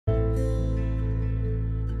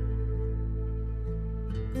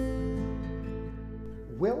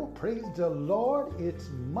Praise the Lord.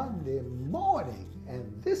 It's Monday morning,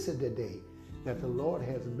 and this is the day that the Lord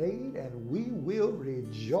has made, and we will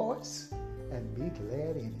rejoice and be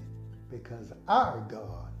glad in it, because our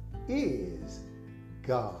God is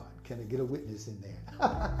God. Can I get a witness in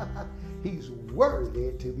there? He's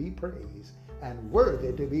worthy to be praised and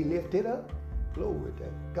worthy to be lifted up. Glory to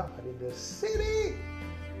God in the city,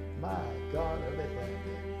 my God of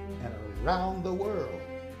Atlanta, and around the world.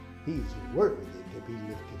 He's worthy to be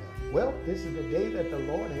lifted up. Well, this is the day that the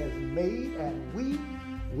Lord has made, and we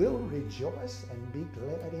will rejoice and be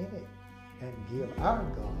glad in it and give our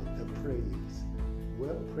God the praise.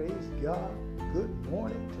 Well, praise God. Good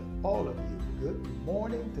morning to all of you. Good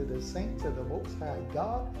morning to the saints of the Most High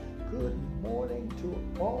God. Good morning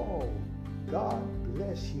to all. God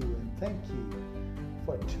bless you, and thank you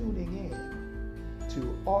for tuning in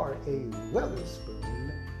to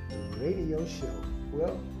R.A.Weatherspoon radio show.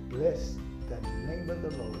 Well, bless the name of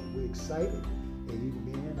the Lord. We're excited,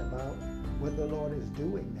 amen, about what the Lord is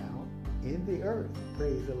doing now in the earth.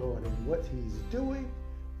 Praise the Lord. And what he's doing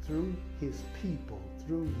through his people,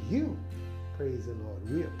 through you. Praise the Lord.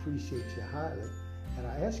 We appreciate you highly. And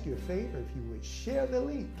I ask you a favor, if you would share the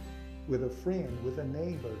link with a friend, with a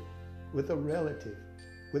neighbor, with a relative,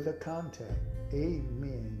 with a contact.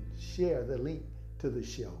 Amen. Share the link to the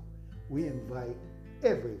show. We invite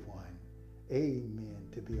everyone, amen,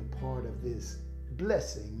 to be a part of this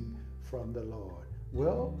blessing from the Lord.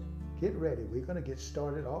 Well, get ready. We're going to get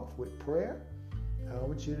started off with prayer. I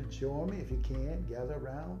want you to join me if you can. Gather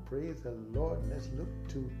around. Praise the Lord. And let's look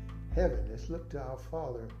to heaven. Let's look to our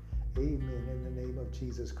Father. Amen. In the name of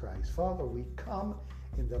Jesus Christ. Father, we come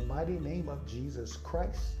in the mighty name of Jesus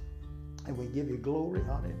Christ, and we give you glory,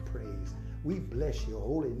 honor, and praise. We bless your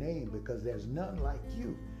holy name, because there's none like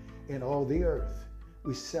you in all the earth.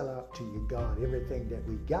 We sell out to you, God. Everything that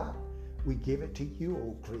we got, we give it to you,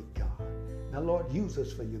 oh great God. Now, Lord, use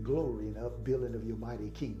us for your glory and upbuilding of your mighty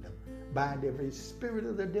kingdom. Bind every spirit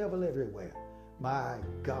of the devil everywhere. My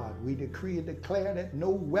God, we decree and declare that no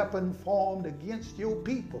weapon formed against your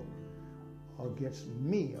people, or against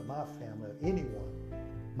me or my family or anyone,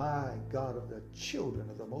 my God, of the children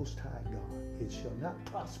of the Most High God, it shall not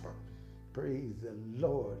prosper. Praise the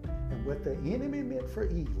Lord. And what the enemy meant for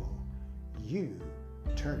evil, you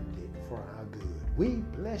turned it for our good. We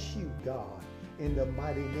bless you, God, in the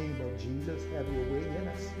mighty name of Jesus. Have your way in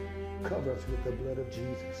us. Cover us with the blood of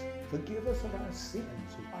Jesus. Forgive us of our sins.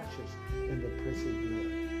 Wash us in the precious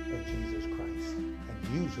blood of Jesus Christ.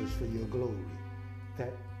 And use us for your glory.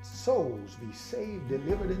 That souls be saved,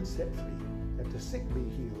 delivered, and set free. That the sick be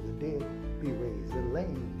healed, the dead be raised, the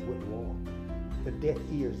lame would walk, the deaf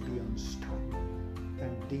ears be unstopped,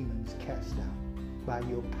 and demons cast out by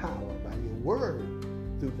your power, by your word,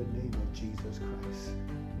 through the name of Jesus Christ.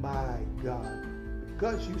 My God,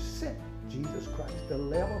 because you sent Jesus Christ, the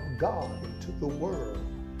Lamb of God, into the world,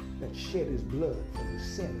 that shed his blood for the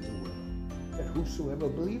sin of the world, that whosoever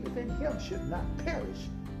believeth in him should not perish,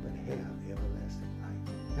 but have everlasting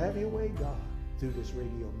life. Have your way, God, through this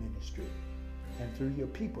radio ministry and through your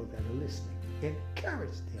people that are listening.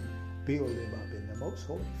 Encourage them, build them up in the most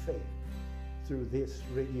holy faith through this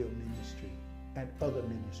radio ministry and other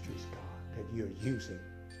ministries, God, that you're using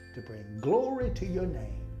to bring glory to your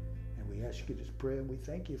name. And we ask you this prayer, and we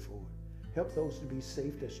thank you for it. Help those to be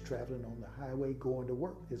safe that's traveling on the highway going to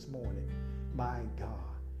work this morning, my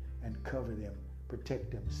God, and cover them,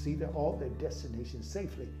 protect them, see them all their destinations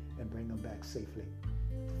safely, and bring them back safely.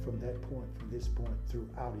 From that point, from this point,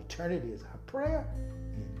 throughout eternity is our prayer.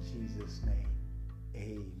 In Jesus' name,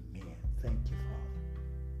 amen. Thank you,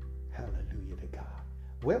 Father. Hallelujah to God.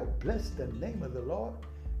 Well, bless the name of the Lord.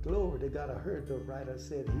 Glory to God. I heard the writer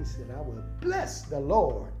said, he said, I will bless the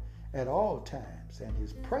Lord at all times, and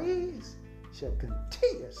his praise shall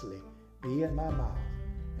continuously be in my mouth.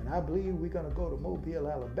 And I believe we're going to go to Mobile,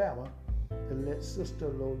 Alabama, and let Sister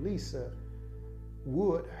Lolisa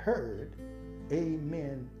Wood Hurd,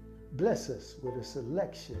 amen, bless us with a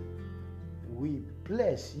selection. We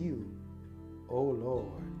bless you, O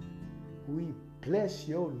Lord. We bless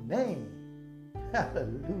your name.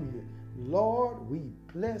 Hallelujah. Lord, we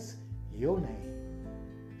bless your name.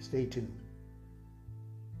 Stay tuned.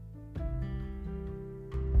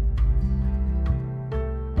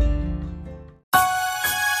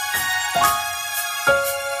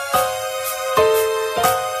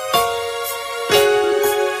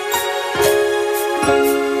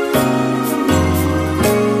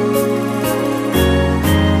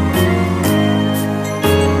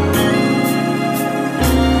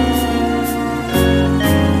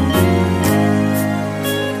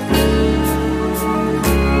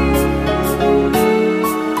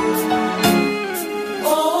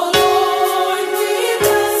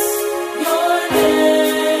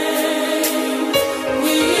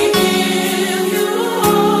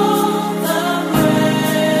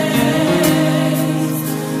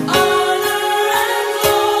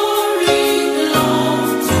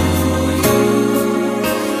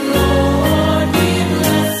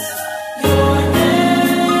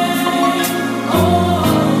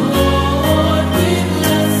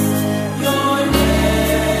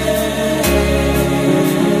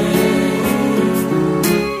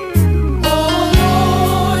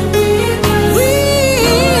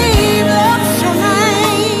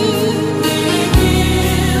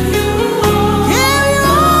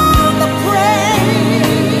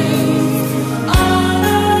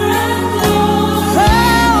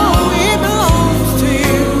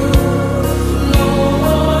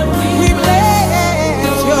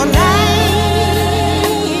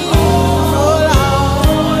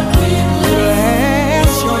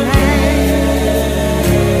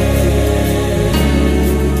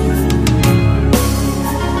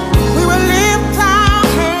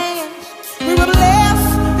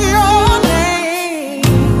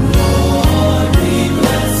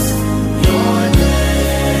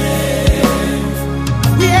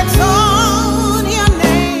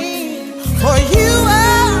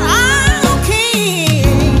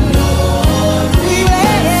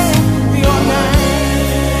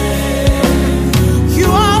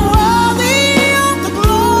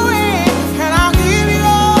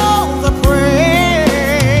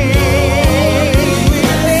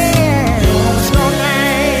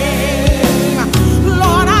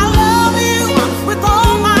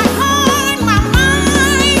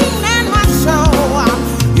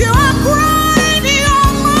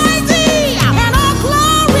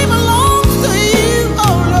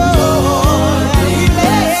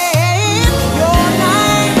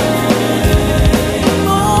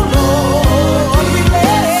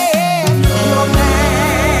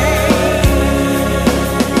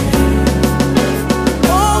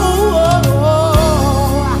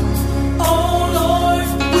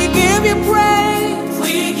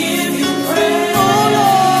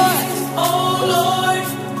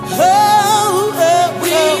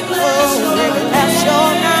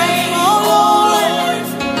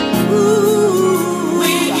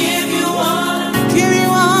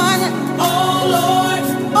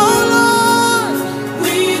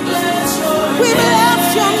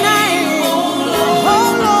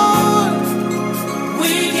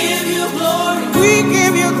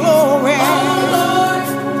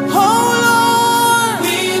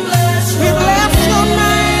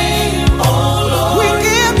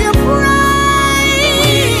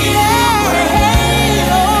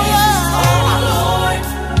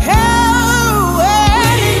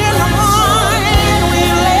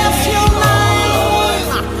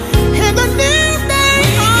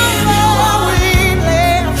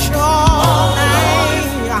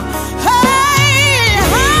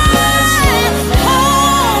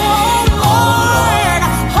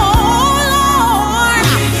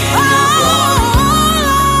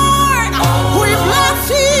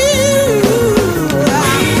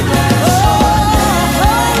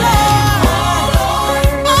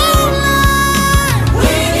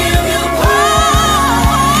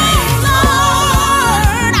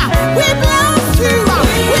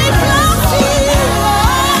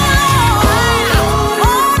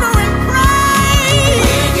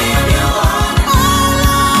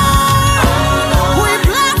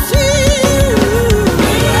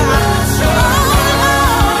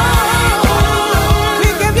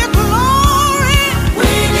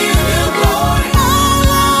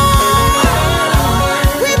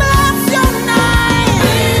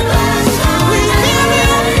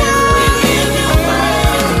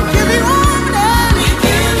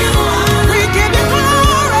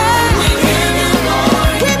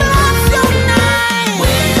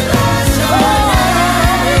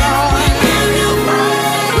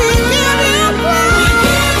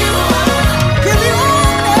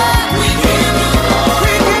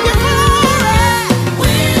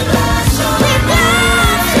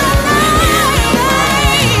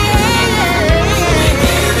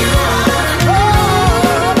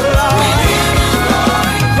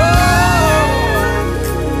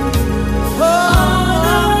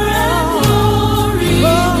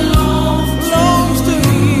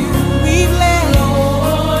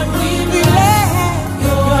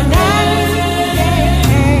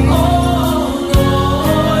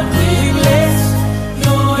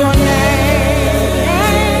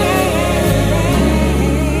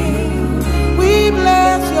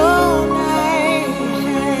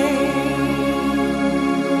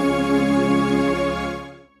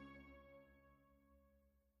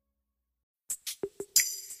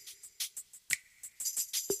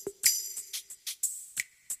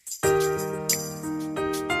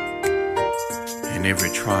 In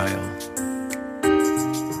every trial,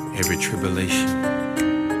 every tribulation,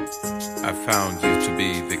 I found you to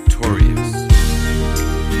be victorious.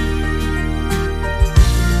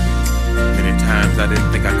 Many times I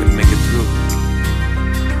didn't think I could make it through,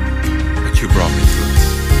 but you brought me through.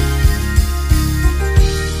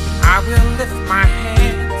 I will lift my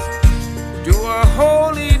hands, do a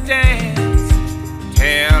holy dance,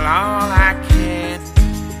 tell all I can,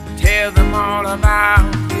 tell them all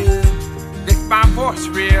about you. Lift my voice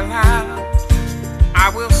real loud, I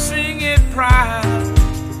will sing it proud,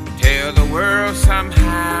 tell the world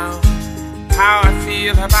somehow how I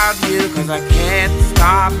feel about you, 'cause I can't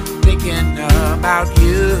stop thinking about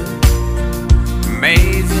you,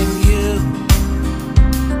 amazing you,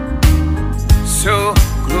 so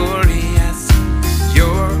glorious,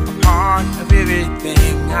 you're a part of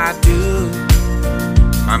everything I do,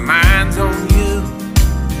 my mind's on you,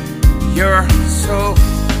 you're so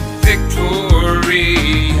victorious.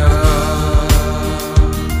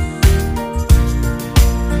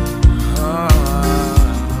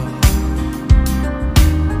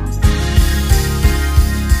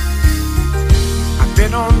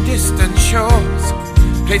 On distant shores,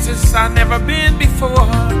 places I've never been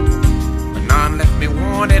before, but none left me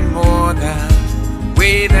wanting more the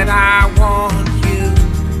way that I want you.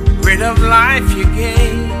 Rid of life you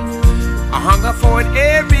gave, I hunger for it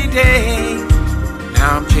every day.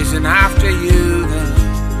 Now I'm chasing after you, the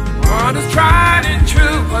one is tried and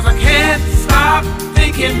true, 'cause I can't stop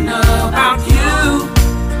thinking about you,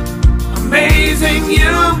 amazing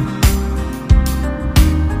you,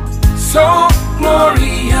 so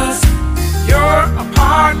glorious, you're a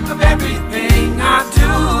part of everything I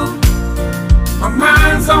do, my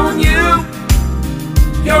mind's on you,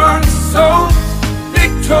 you're so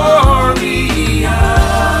victorious,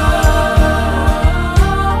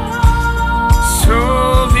 so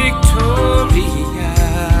victorious.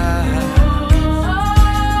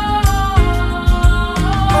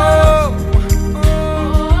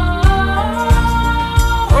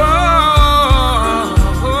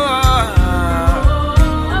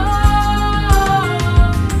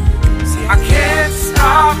 I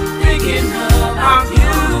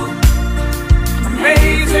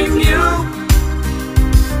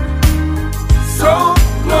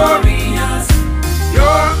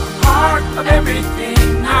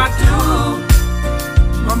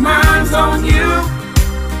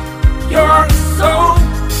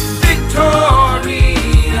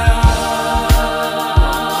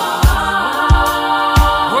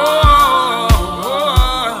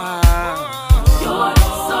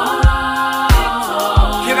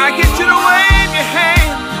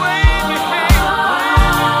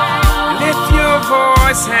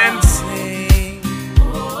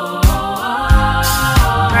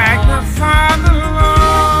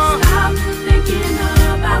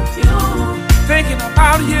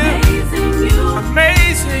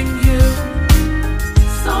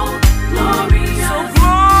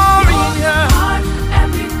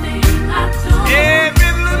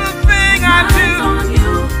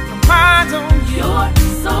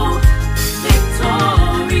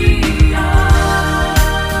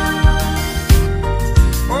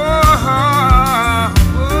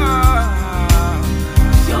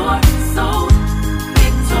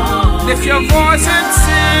lift your voice and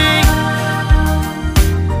sing.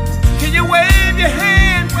 Can you wave your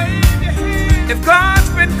hand? If God's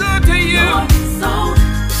been good to you, so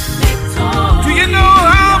victorious. Do you know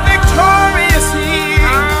how victorious He is?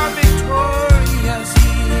 How victorious He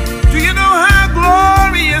is. Do you know how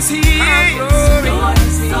glorious He is? You're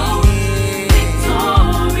so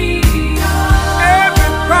victorious.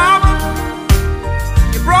 Every problem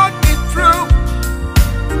You brought me through,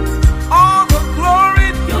 all the glory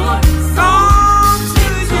You're so belongs to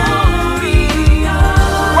you.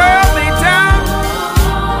 Wear me down,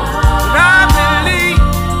 but I believe.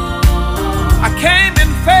 I came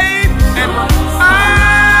in faith and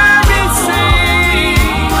I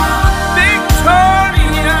received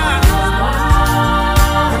victorious.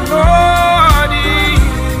 The Lord is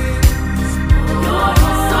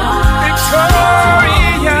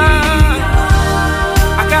victorious.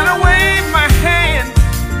 I gotta wave my hand.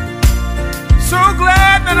 So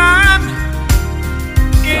glad that I'm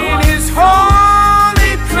in His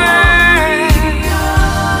holy plan.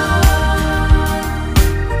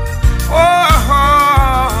 Oh,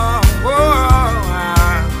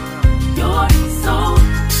 You're so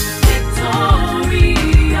victorious.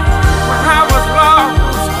 when I was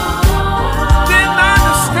lost, didn't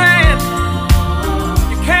understand,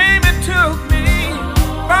 You came and took me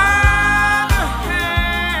by the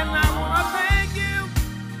hand. I wanna thank You.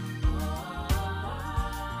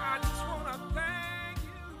 I just wanna thank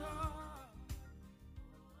You, Lord.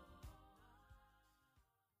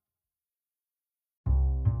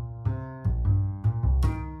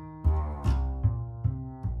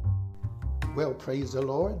 Well, praise the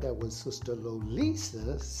Lord. That was Sister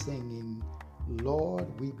Lolisa singing,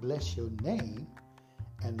 Lord, we bless your name.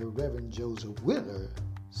 And the Reverend Joseph Wheeler,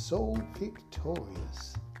 so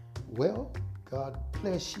victorious. Well, God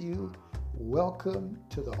bless you. Welcome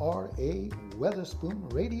to the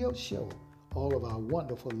R.A.Weatherspoon radio show. All of our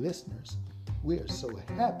wonderful listeners, we are so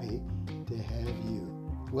happy to have you.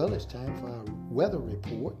 Well, it's time for our weather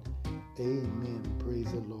report. Amen.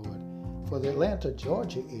 Praise the Lord. For the Atlanta,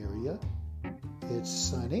 Georgia area, it's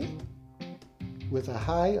sunny with a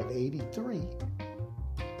high of 83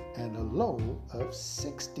 and a low of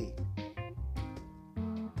 60.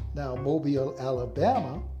 Now, Mobile,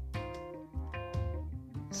 Alabama,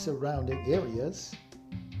 surrounding areas,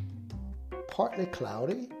 partly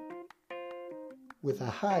cloudy with a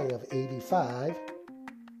high of 85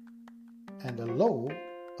 and a low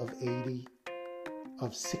of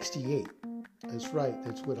 68. That's right,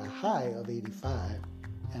 that's with a high of 85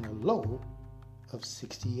 and a low of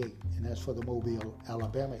 68, and that's for the Mobile,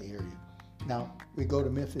 Alabama area. Now, we go to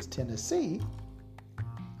Memphis, Tennessee.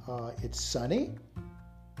 It's sunny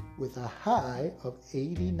with a high of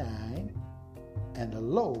 89 and a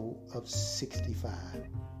low of 65.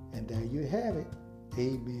 And there you have it.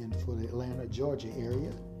 Amen. For the Atlanta, Georgia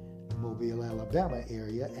area, the Mobile, Alabama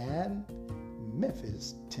area, and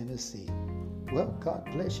Memphis, Tennessee. Well, God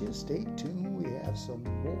bless you. Stay tuned. We have some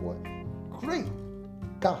more great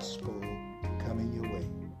gospel coming your way.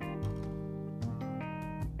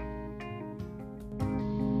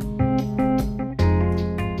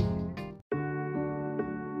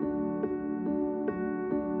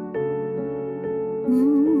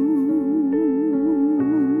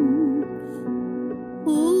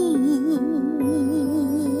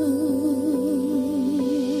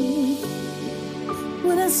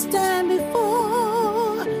 When I stand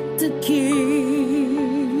before the King,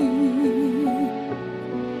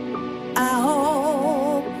 I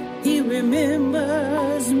hope He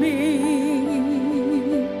remembers me.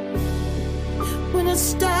 When I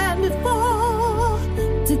stand before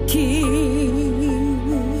the King,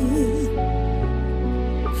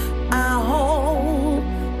 I hope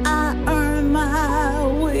I earn my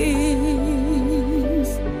wings.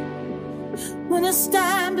 When I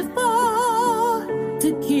stand before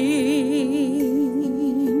the King,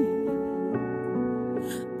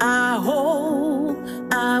 I hope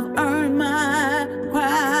I've earned my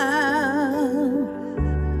crown.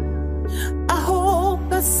 I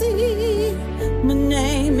hope I see my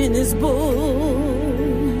name in His book.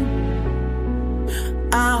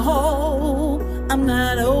 I hope I'm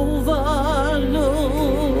not overlooked.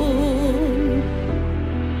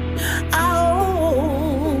 I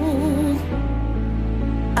hope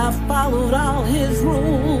I followed all His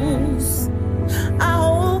rules. I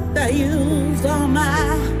hope I used all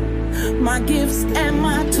my gifts and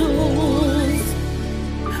my tools.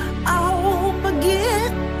 I hope I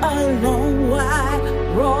get a long wide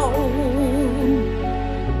road.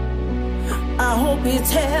 I hope He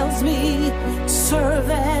tells me,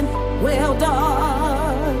 servant, well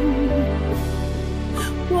done.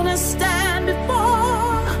 When I stand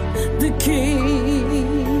before the key.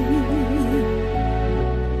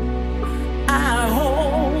 I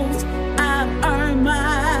hope I've earned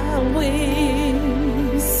my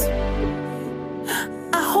wings.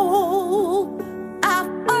 I hope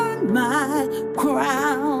I've earned my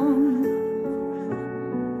crown.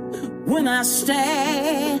 When I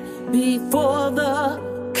stand before the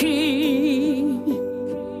King,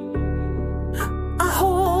 I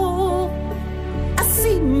hope I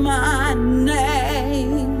see my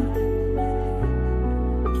name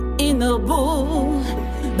in the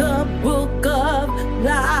book of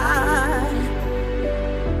life.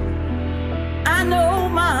 I know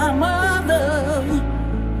my mother,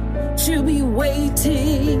 she'll be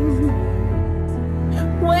waiting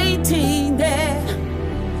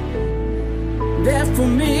there for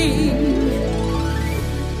me.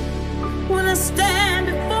 When I stand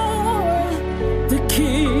before the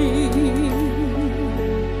King,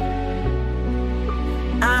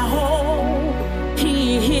 I hope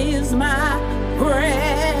He hears my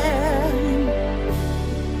prayer.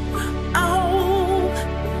 I hope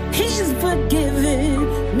He's forgiven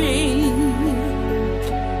me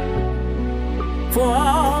for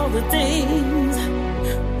all the things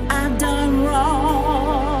I've done wrong.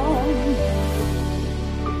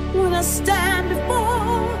 When I stand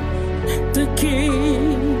before the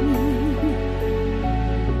King,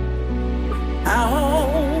 I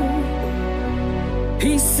hope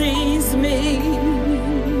He sees me.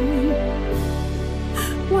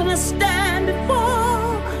 When I stand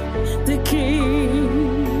before the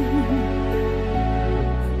King,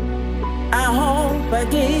 I hope I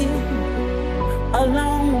get a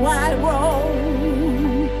long wide road.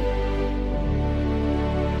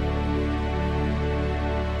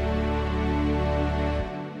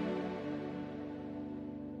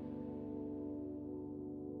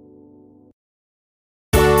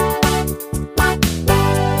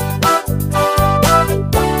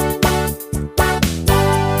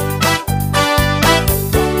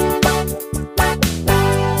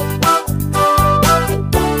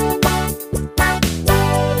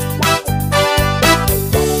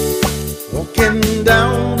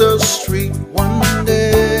 Down the street one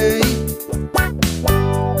day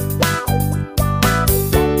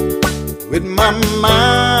with my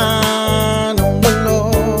mind on the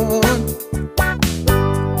Lord,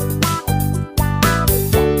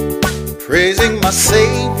 praising my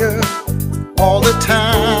Savior all the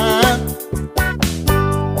time,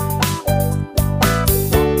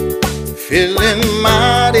 feeling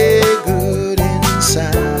mighty good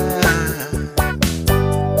inside.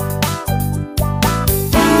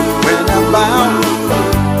 Bow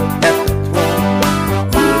at the throne,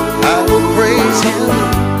 I will praise Him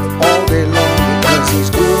all day long because He's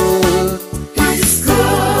good. He's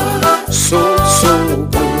good. So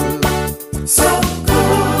good. So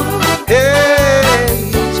good.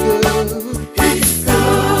 Hey, He's good. He's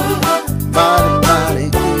good. Mighty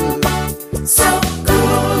good. So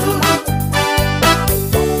good.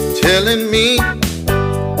 Telling me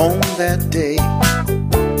on that day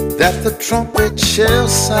that the trumpet shall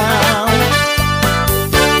sound,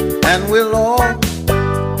 and we'll all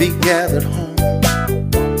be gathered home.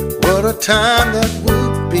 What a time that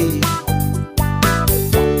would be.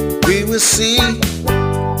 We will see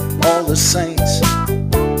all the saints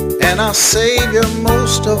and our Savior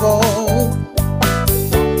most of all.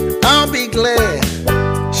 I'll be glad,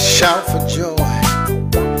 shout for joy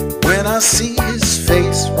when I see His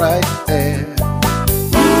face right there.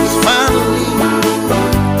 'Cause finally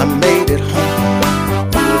I made it home.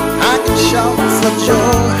 I can shout for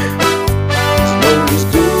joy. I know He's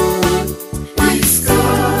good. He's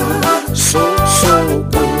good. So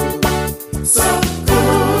good. So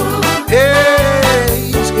good.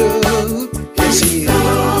 Hey, He's good. Yes, He is.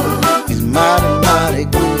 He's mighty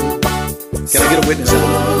good. Can I get a witness?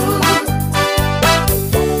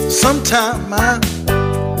 Sometimes my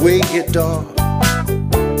way get dark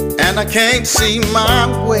and I can't see my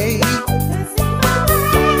way,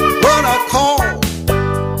 but I call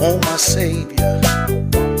on my Savior,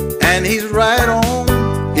 and He's right on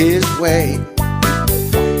His way.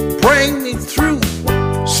 Bring me through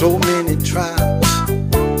so many trials,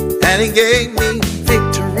 and He gave me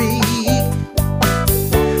victory.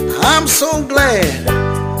 I'm so glad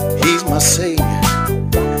He's my Savior,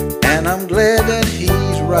 and I'm glad that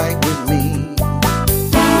He's right with me.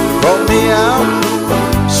 Brought me out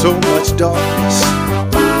so much darkness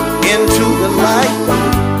into the light.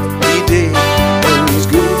 He did. Oh, He's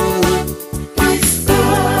good. He's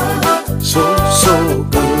good. So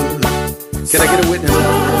good. Can I get a witness?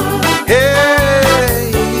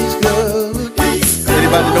 Hey, He's good.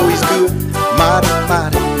 Anybody know He's good? Mighty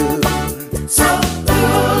good. So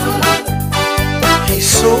good.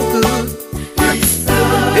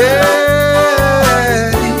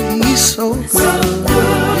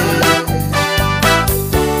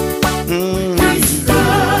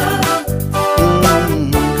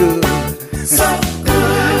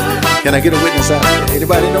 Can I get a witness out there?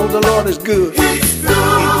 Anybody know the Lord is good? He's good.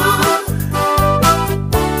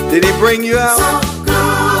 Did he bring you out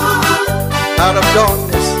of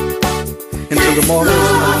darkness into the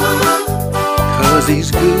marvelous light? 'Cause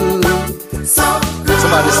he's good. So good.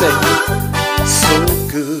 Somebody say, so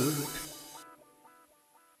good.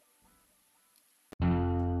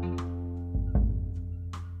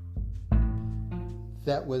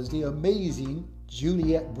 That was the amazing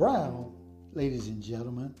Juliet Brown, ladies and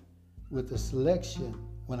gentlemen, with the selection,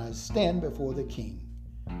 When I Stand Before the King.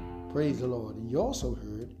 Praise the Lord. And you also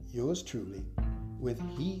heard yours truly with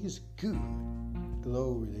He's Good.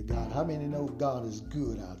 Glory to God. How many know God is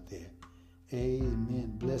good out there?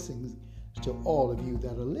 Amen. Blessings to all of you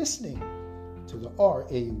that are listening to the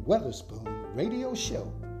R.A.Weatherspoon radio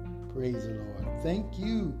show. Praise the Lord. Thank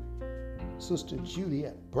you, Sister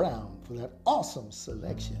Juliet Brown, for that awesome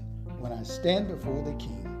selection, When I Stand Before the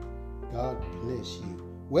King. God bless you.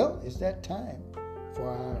 Well, it's that time for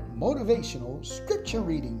our motivational scripture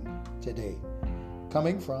reading today,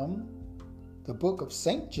 coming from the book of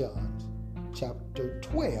St. John, chapter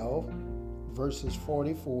 12, verses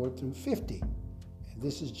 44 through 50. And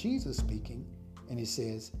this is Jesus speaking, and he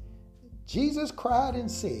says, Jesus cried and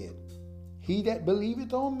said, He that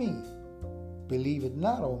believeth on me, believeth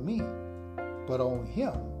not on me, but on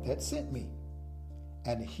him that sent me.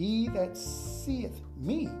 And he that seeth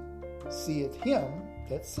me, seeth him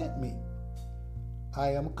that sent me. I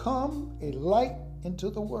am come a light into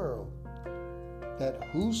the world, that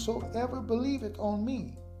whosoever believeth on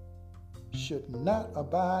me should not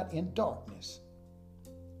abide in darkness.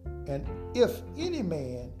 And if any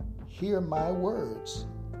man hear my words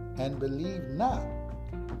and believe not,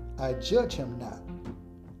 I judge him not.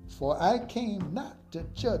 For I came not to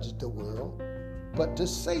judge the world, but to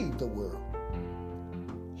save the world.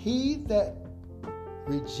 He that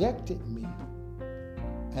rejected me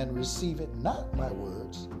and receiveth not my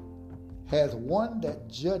words hath one that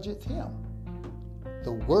judgeth him.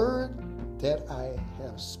 The word that I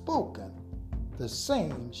have spoken, the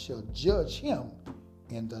same shall judge him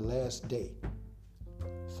in the last day.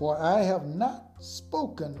 For I have not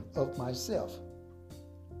spoken of myself,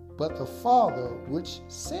 but the Father which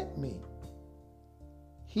sent me,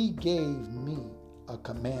 he gave me a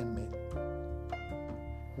commandment,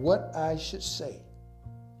 what I should say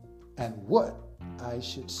and what I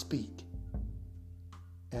should speak.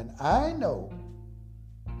 And I know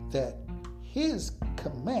that his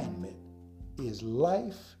commandment is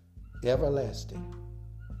life everlasting.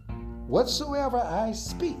 Whatsoever I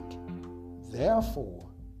speak, therefore,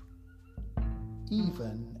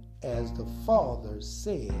 even as the Father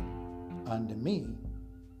said unto me,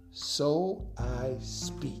 so I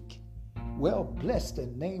speak. Well, bless the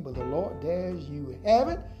name of the Lord. There you have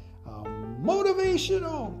it, a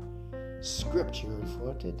motivational scripture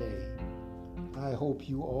for today. I hope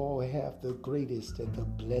you all have the greatest and the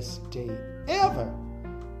blessed day ever.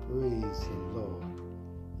 Praise the Lord.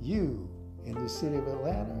 You in the city of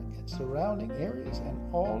Atlanta and surrounding areas and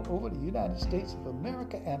all over the United States of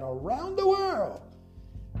America and around the world,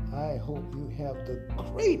 I hope you have the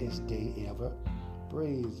greatest day ever.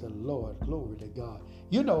 Praise the Lord. Glory to God.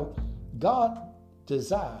 You know, God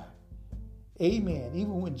desired, amen,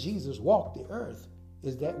 even when Jesus walked the earth,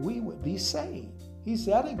 is that we would be saved. He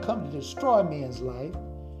said, I didn't come to destroy man's life,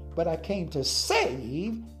 but I came to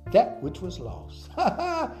save that which was lost.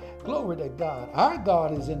 Glory to God. Our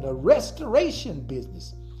God is in the restoration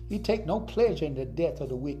business. He take no pleasure in the death of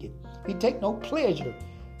the wicked. He take no pleasure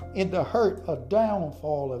in the hurt or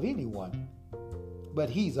downfall of anyone. But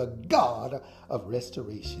he's a God of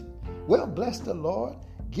restoration. Well, bless the Lord.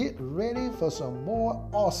 Get ready for some more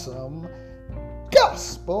awesome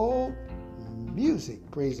gospel music.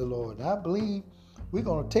 Praise the Lord. I believe we're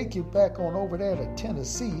going to take you back on over there to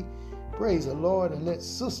Tennessee. Praise the Lord. And let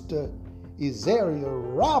Sister Izaria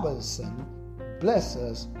Robinson bless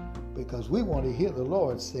us, because we want to hear the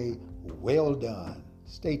Lord say, well done.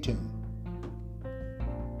 Stay tuned.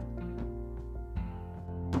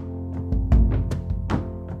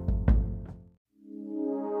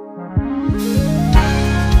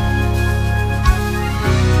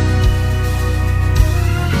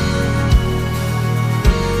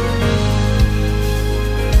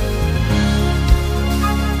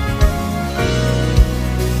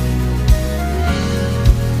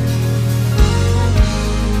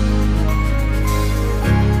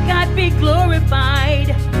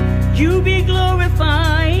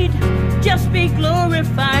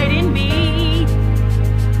 Glorified in me.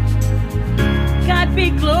 God be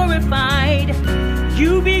glorified.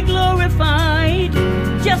 You be glorified.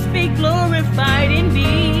 Just be glorified in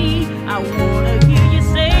me. I want to hear you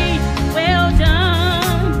say, well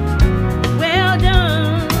done.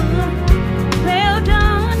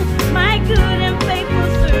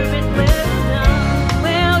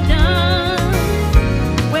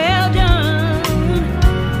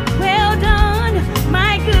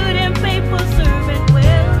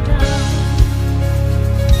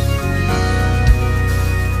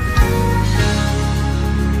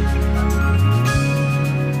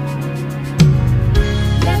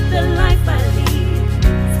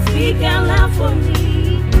 out loud for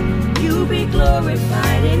me. You be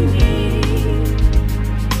glorified in me.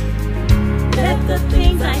 Let the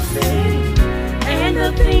things I say and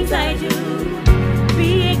the things I do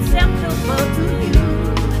be acceptable to you.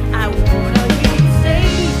 I wanna hear you say,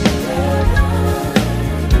 well done,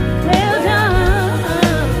 well done,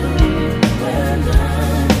 well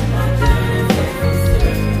done, my good and faithful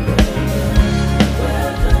servant.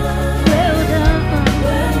 Well done, well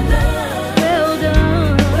done, well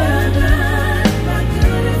done, well done, my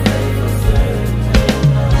good and faithful servant.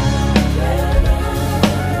 Well done,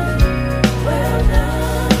 well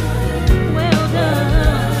done, well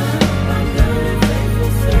done, my good and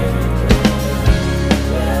faithful servant.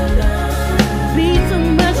 Well done, be so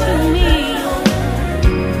much to me.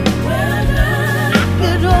 Well done, I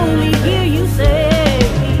could only hear you say,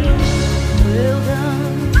 well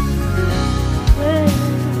done,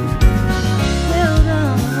 well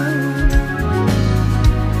done.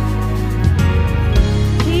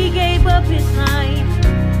 He gave up his life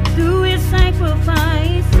through his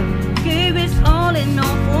sacrifice, gave his all and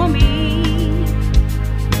all for me.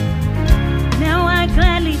 Now I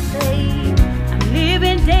gladly say I'm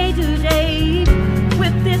living day to day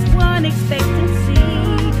with this one expectancy.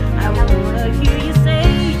 I wanna hear you say,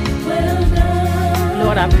 well done,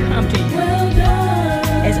 Lord, I've come to you well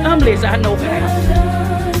done, as humbly as I know how, well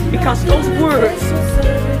done, because those words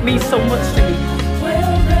mean so much to me.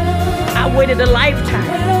 well done, I waited a lifetime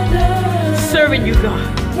well done, serving you,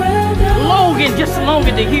 God, well done, longing, just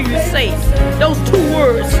longing to hear you say those two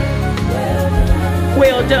words,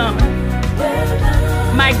 well done,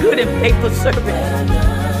 my good and faithful servant.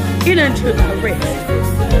 Enter into my rest.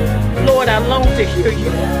 Lord, I long to hear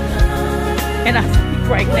you, and I speak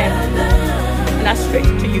right now, and I speak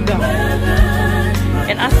to you, God,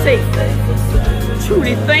 and I say,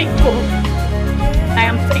 truly thankful. I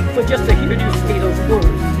am thankful just to hear you say those words.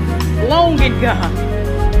 Longing, God,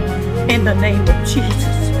 in the name of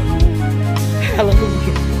Jesus.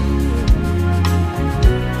 Hallelujah.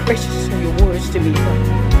 Precious are your words to me, God.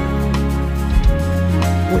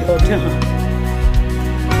 Well done.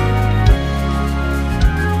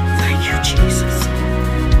 Thank you, Jesus.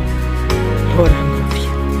 Lord, I love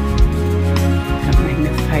you. I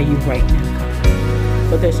magnify you right now, God.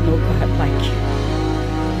 For there's no God like you.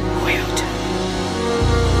 Well done.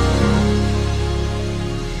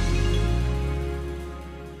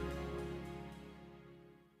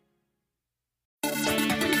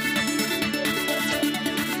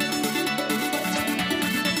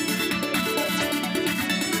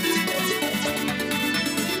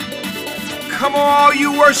 Come on, all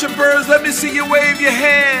you worshipers, let me see you wave your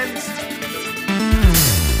hands.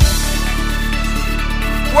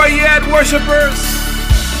 Where you at, worshipers?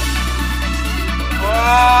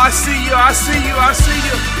 Oh, I see you, I see you, I see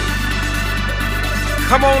you.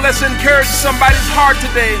 Come on, let's encourage somebody's heart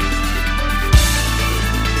today.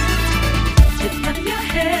 lift up your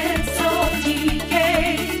heads, all ye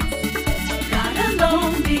gates. God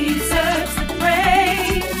alone deserves the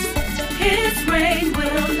praise. His reign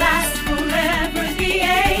will last forever, the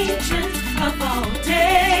ancient of all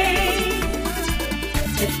days.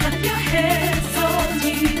 Lift up your heads, all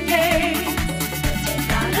ye gates.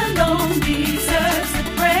 God alone deserves the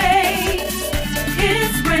praise.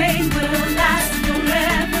 His reign will last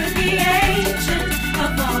forever, the ancient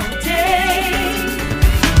of all days.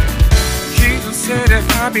 Jesus said, if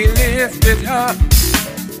I be lifted up,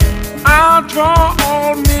 I'll draw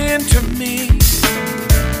all men to me.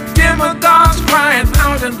 Demagogues crying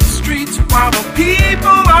out in the streets while the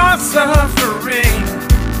people are suffering.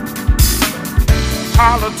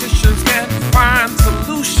 Politicians can't find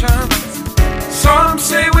solutions. Some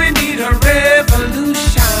say we need a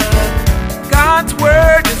revolution. God's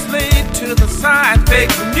word is laid to the side. Fake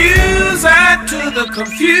news add to the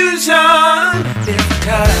confusion. Lift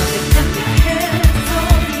up. Lift up your heads,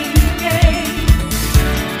 all ye gates.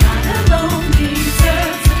 God alone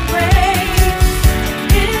deserves the praise.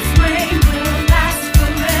 His reign will last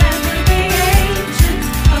forever, the ancient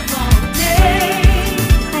of all days.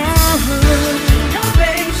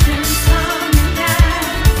 Generations coming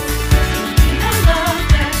last, the love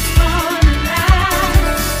that's gonna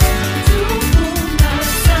last. To whom the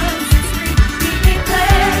Son is free, he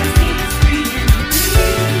declares he is free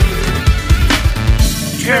indeed.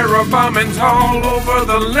 Terror bombings all over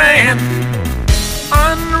the land.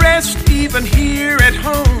 Unrest even here at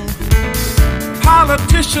home.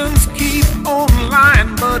 Politicians keep on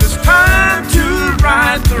lying, but it's time to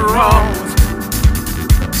right the wrongs.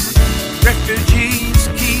 Refugees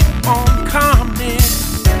keep on coming,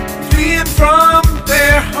 fleeing from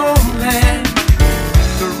their homeland.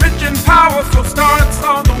 The rich and powerful starts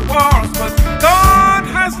all the wars, but God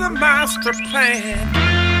has the master plan.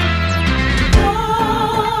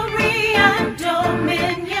 Glory and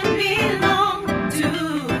dominion belongs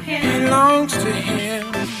to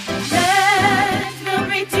him. Let the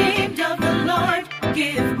redeemed of the Lord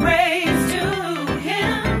give praise to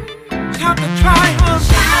him. Shout the triumph.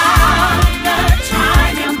 Shout the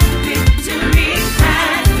triumph. Victory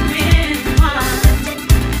has been won.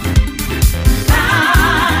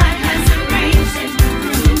 God has arranged it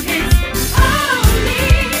through his only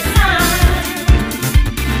Son.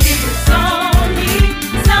 His only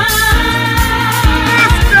Son.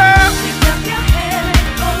 Lift up your head,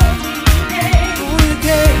 holy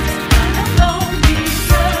gates. Alone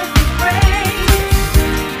deserves the praise.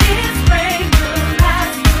 His reign will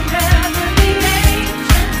last forever. The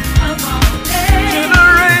ancient of all days.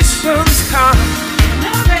 Generations come.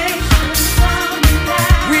 Generations come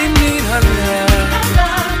back. We need her love. A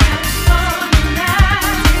love that's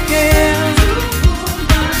long-lasting. Yeah. To whom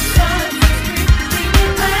the Son is free, he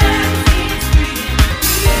declares he's free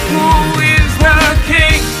indeed. Who is the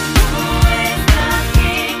King? Who is the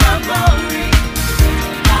King of glory?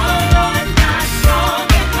 The Lord God strong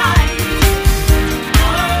and mighty.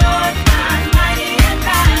 The Lord God mighty in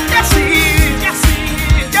battle. Yes, he is. Yes, he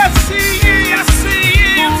is. Yes, he is. Yes, he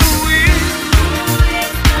is. Who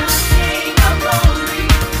is? Who is the King of glory?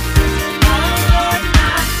 The Lord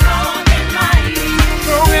God strong and mighty.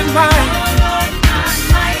 Strong and The mighty. Lord God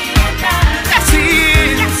mighty in battle. Yes, he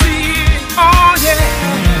is. Yes, he is. Oh, yeah.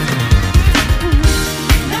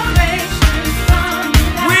 Generations come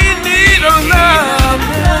back. We need a love.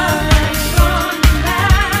 A love that's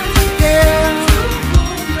long-lasting. Yeah. To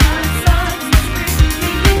whom the Son is free,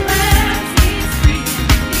 he declares he's free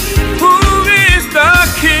indeed. Who is the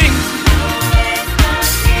King? Who is the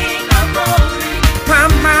King of glory? My,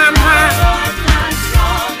 my, my. The Lord God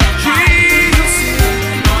strong and mighty. Jesus is.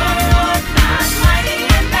 The Lord God mighty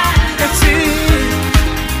in battle. Yes, he is.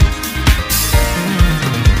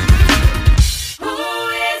 Who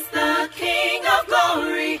is the King of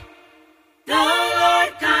glory? The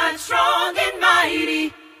Lord God strong and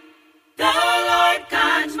mighty. The Lord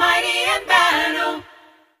God mighty in battle.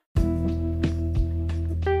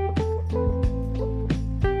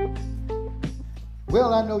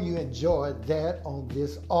 Well, I know you enjoyed that on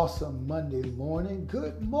this awesome Monday morning.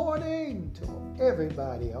 Good morning to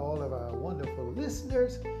everybody, all of our wonderful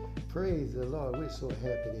listeners. Praise the Lord. We're so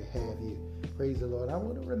happy to have you. Praise the Lord. I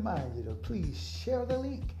want to remind you to please share the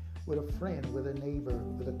link with a friend, with a neighbor,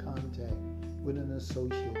 with a contact, with an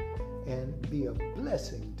associate, and be a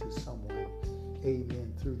blessing to someone.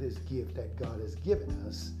 Amen. Through this gift that God has given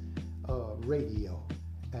us, radio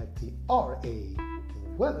at the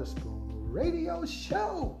R.A.Weatherspoon radio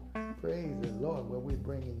show. Praise the Lord, where we're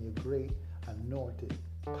bringing you great, anointed,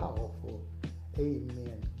 powerful,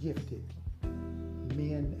 amen, gifted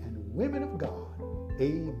men and women of God,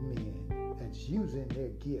 amen, that's using their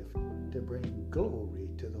gift to bring glory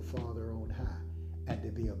to the Father on high and to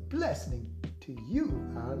be a blessing to you,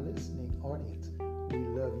 our listening audience. We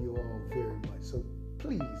love you all very much. So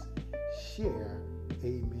please share,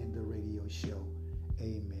 amen, the radio show.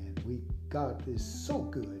 Amen. God is so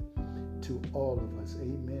good to all of us.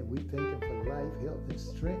 Amen. We thank him for life, health, and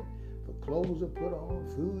strength, for clothes to put on,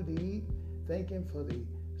 food to eat. Thank him for the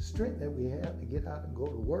strength that we have to get out and go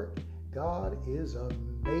to work. God is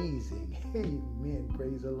amazing. Amen.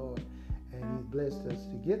 Praise the Lord. And he blessed us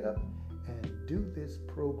to get up and do this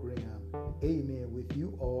program. Amen. With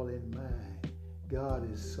you all in mind. God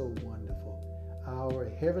is so wonderful. Our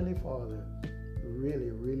Heavenly Father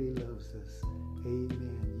really, really loves us.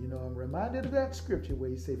 Amen. You know, I'm reminded of that scripture where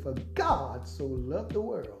he said, for God so loved the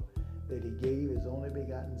world that he gave his only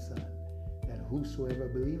begotten Son, that whosoever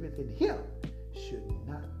believeth in him should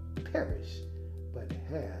not perish, but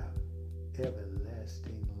have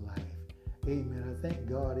everlasting life. Amen. I thank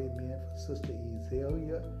God, amen, for Sister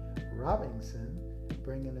Ezelia Robinson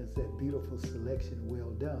bringing us that beautiful selection, well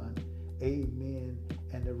done. Amen.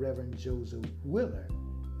 And the Reverend Joseph Willer,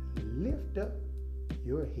 lift up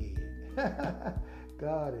your head.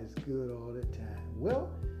 God is good all the time. Well,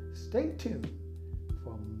 stay tuned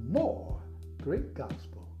for more great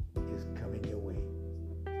gospel is coming your way.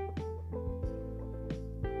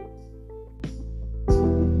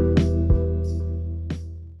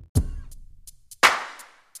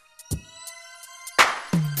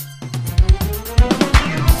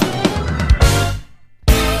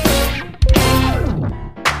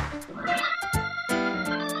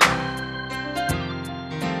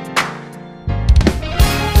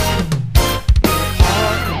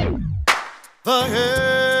 The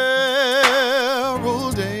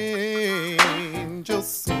herald angels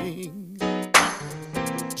sing,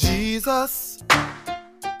 Jesus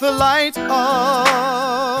the light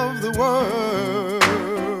of the world.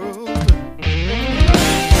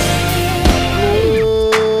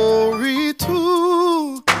 Glory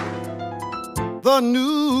to the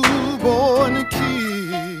newborn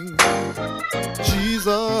King,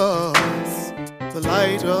 Jesus, the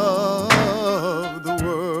light of the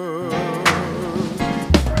world.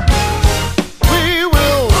 We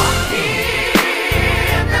will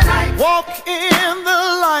walk in the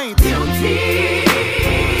light.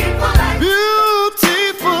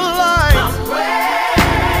 Beautiful light.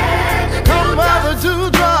 Come by the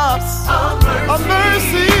dewdrops of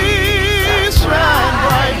mercy. Shine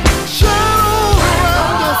bright. Shine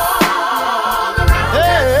around us.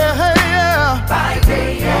 Hey, hey, yeah. By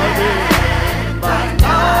day and by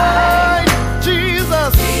night.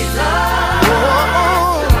 Jesus. Oh,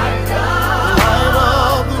 light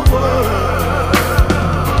of the world.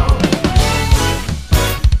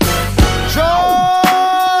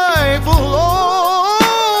 Joyful,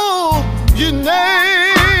 oh, ye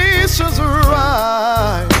nations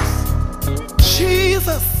rise.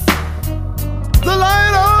 Jesus, the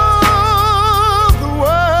light of the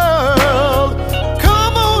world.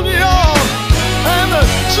 Come on, y'all, and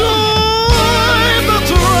join the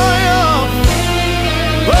triumph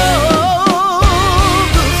of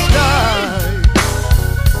the sky.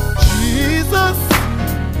 Jesus,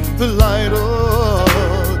 the light of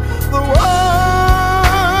the world.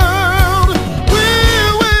 We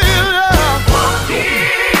will,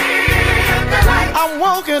 I'm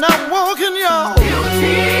walking, y'all.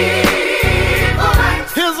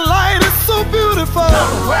 His light is so beautiful.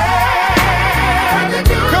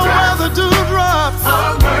 Come where the dewdrops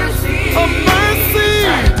of mercy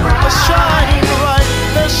are shining bright.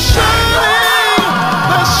 They're shining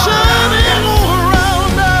all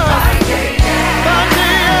around us. By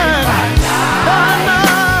day and by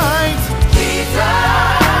night. Jesus,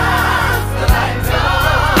 the light of the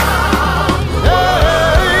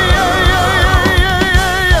world.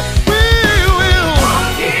 We will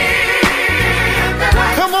walk in the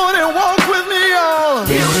light. Come on and walk with me, y'all.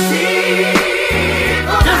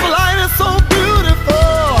 His light is so beautiful.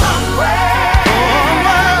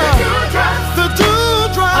 The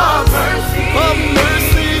dewdrops of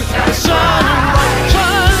mercy are shining bright,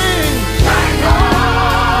 shining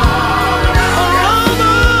around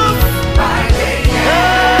us.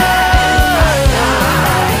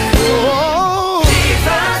 Oh,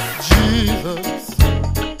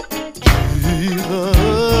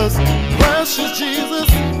 Jesus, precious Jesus,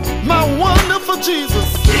 my wonderful Jesus,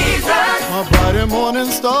 my bright and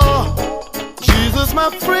morning star. Jesus, my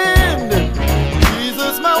friend.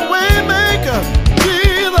 Jesus, my way maker.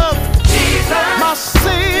 Jesus, my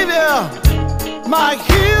savior, my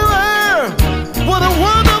healer. What a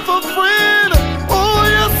wonderful friend. Oh,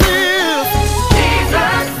 yes, he is.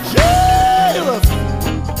 Jesus,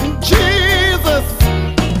 Jesus,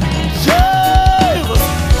 Jesus.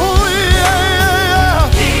 Oh, yeah.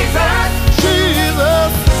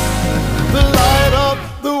 Jesus, the light of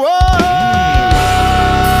the world.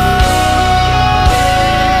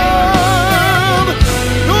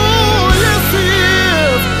 Oh, yes, he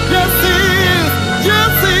is. Yes, he is.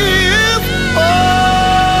 Yes, he is. Oh,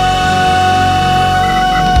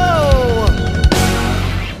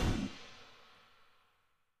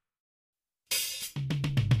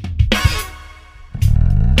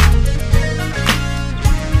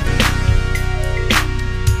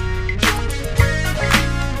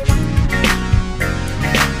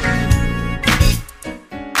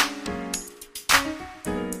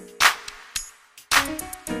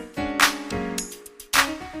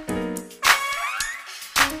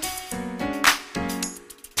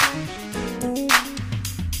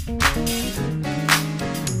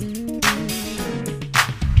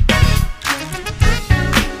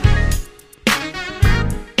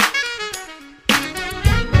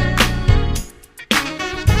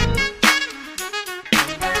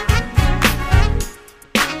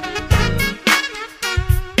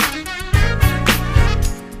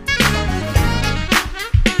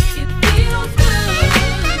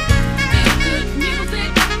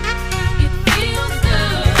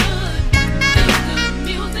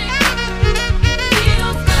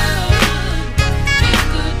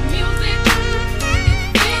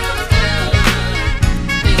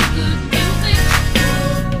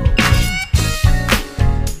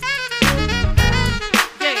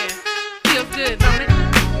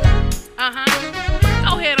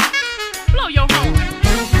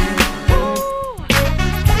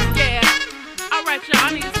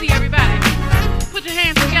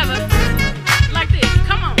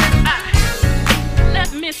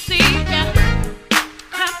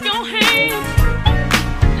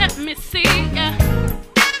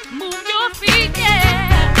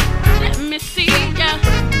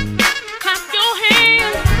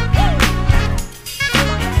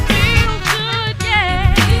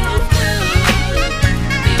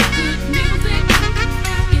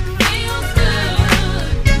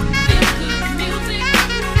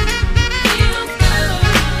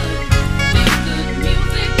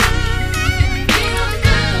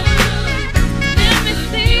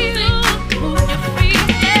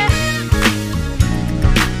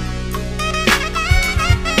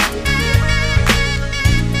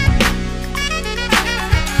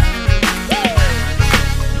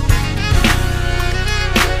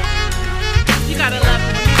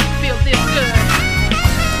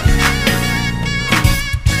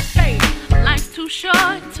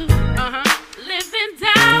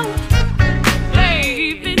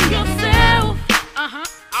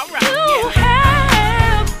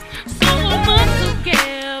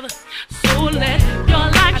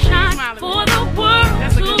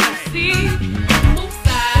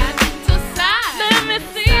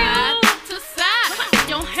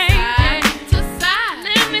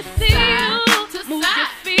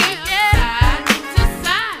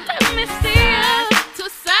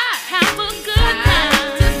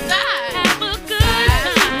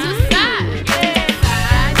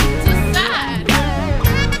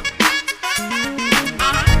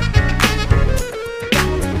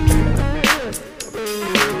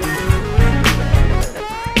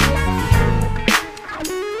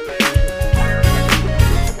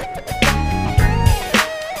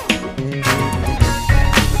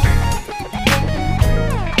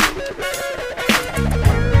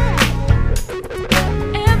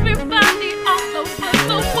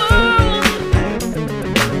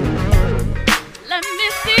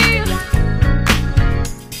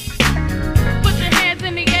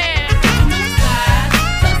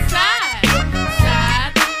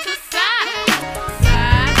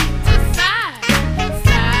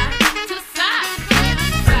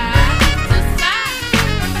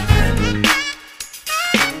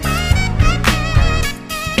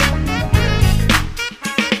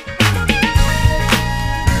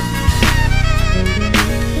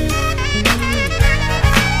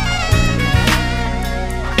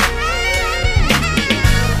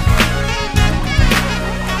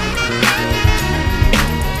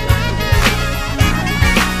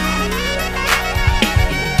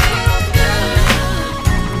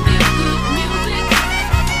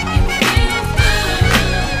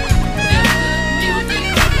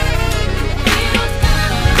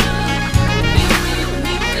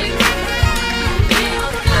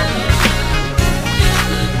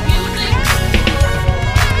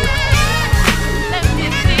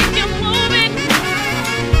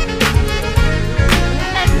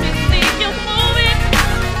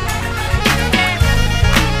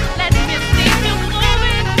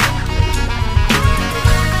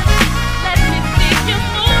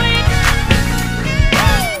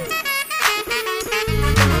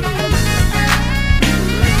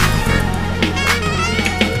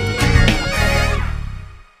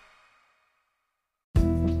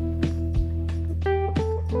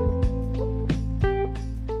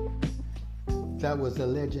 was the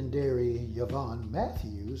legendary Yvonne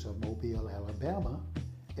Matthews of Mobile, Alabama.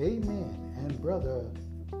 Amen. And Brother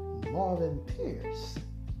Marvin Pierce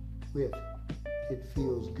with It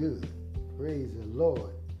Feels Good. Praise the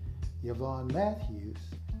Lord. Yvonne Matthews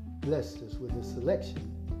blessed us with a selection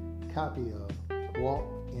copy of Walk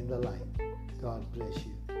in the Light. God bless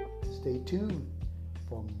you. Stay tuned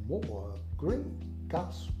for more great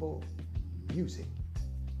gospel music.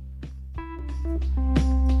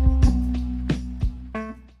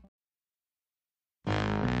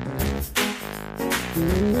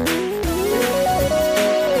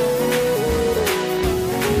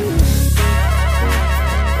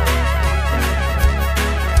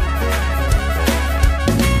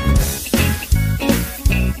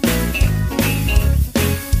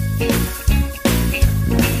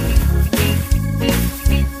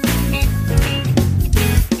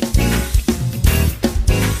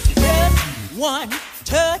 One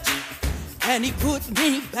touch and he put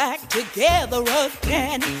me back together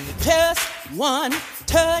again. Just one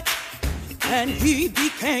touch and he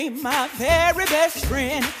became my very best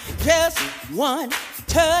friend. Just one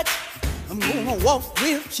touch, I'm gonna walk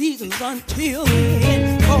with Jesus until the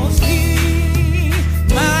end, 'cause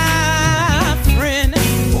he's my friend.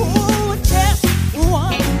 Oh, just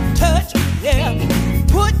one touch, yeah,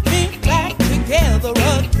 put me back together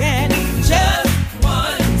again. Just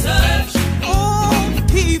one touch,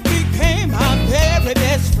 he became my very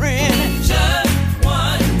best friend. Just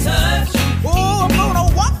one touch. Oh, I'm gonna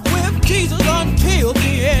walk with Jesus until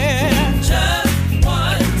the end. Just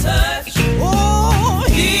one touch. Oh,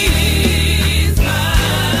 he's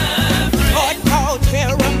my friend. God called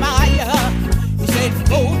Jeremiah. He said,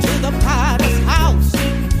 go to the potter's house,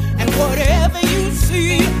 and whatever you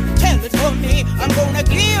see, tell it for me. I'm gonna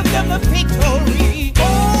give them the victory.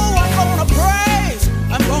 Oh, I'm gonna praise.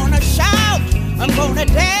 I'm gonna shout. I'm gonna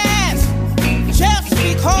dance just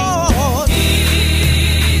because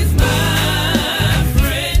he's my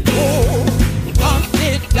friend. Oh,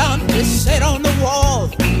 Humpty Dumpty sat on the wall.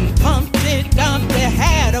 Humpty Dumpty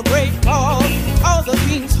had a great fall. All the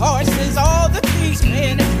king's horses, all the king's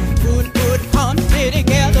men couldn't put Humpty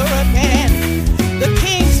together again. The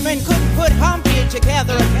king's men couldn't put Humpty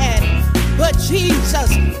together again, but Jesus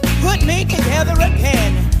put me together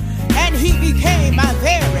again. And he became my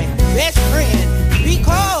very best friend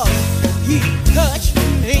because he touched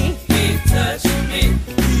me. He touched me.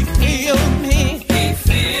 He filled me. He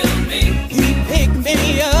filled me. He picked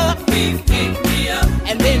me up. He picked me up.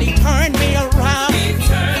 And then he turned me around. He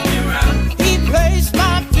turned me around. He placed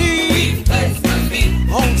my feet. He placed my feet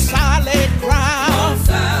on solid ground. On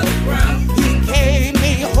solid ground. He gave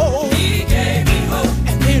me hope. He gave me hope.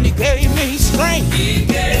 And then he gave me strength. He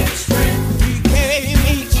gave me strength. He gave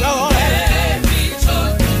me joy.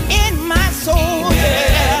 In my soul,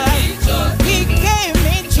 yeah. He gave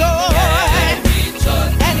me joy.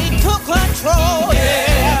 And he took control,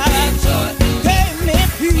 yeah. Gave me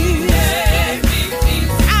peace.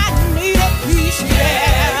 I needed peace,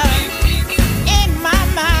 yeah. In my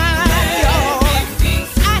mind, y'all.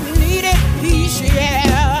 I needed peace,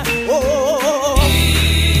 yeah. Oh,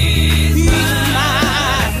 he's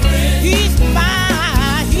mine. He's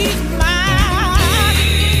mine. He's mine.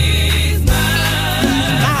 He's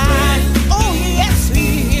mine. Oh, yes, he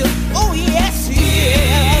is. Oh, yes, he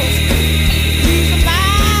is. He's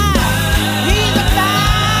mine. He's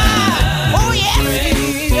mine. Oh, yes, he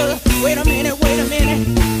is. Wait a minute, wait a minute.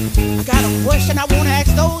 I got a question I want to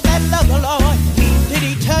ask those that love the Lord. Did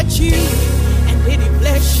he touch you? And did he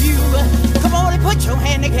bless you? Come on and put your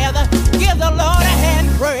hand together. Give the Lord a hand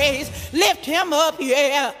praise. Lift him up,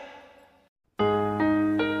 yeah.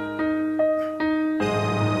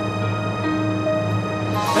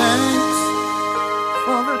 Thanks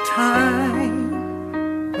for the time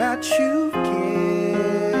that you've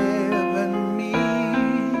given me.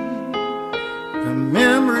 The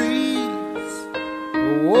memories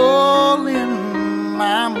are all in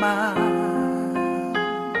my mind.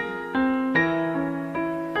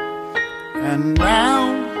 And now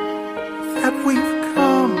that we've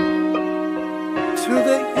come to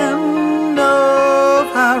the end of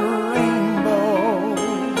our rainbow,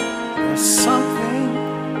 there's something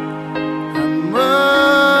I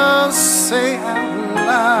must say out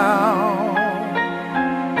loud.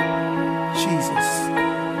 Jesus.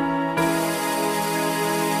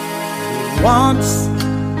 Once,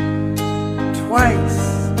 twice,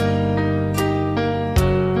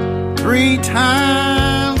 3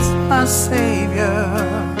 times, my Savior,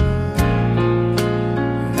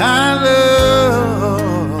 I love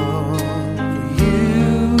you.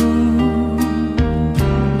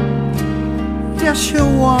 Yes, you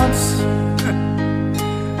once,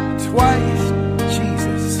 twice, Jesus.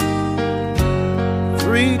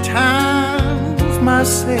 my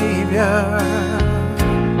Savior.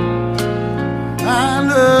 I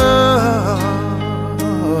love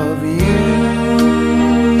you.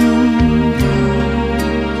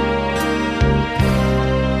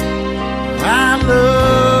 I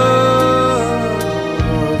love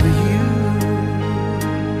you.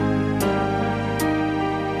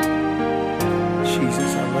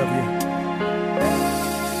 Jesus, I love you.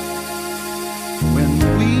 When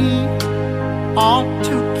we are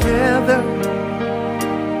together,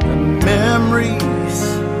 the memories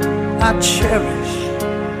I cherish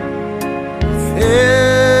with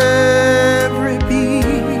every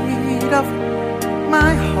beat of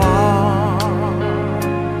my heart.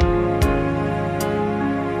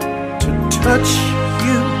 To touch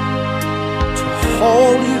you, to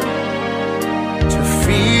hold you, to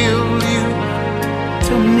feel you,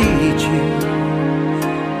 to need you.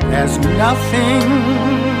 There's nothing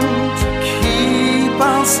to keep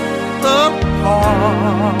us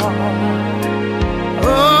apart.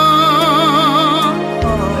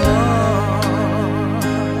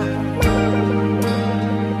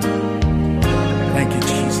 Thank you,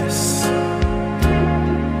 Jesus.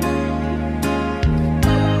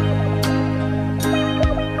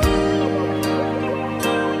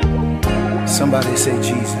 Somebody say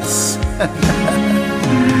Jesus.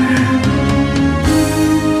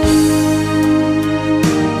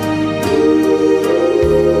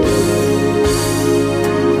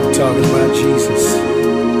 Talking about Jesus.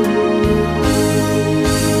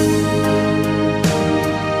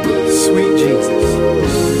 Sweet Jesus.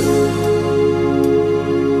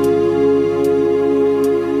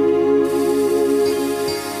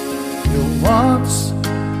 You once,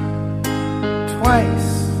 twice,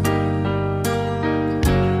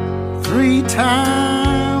 3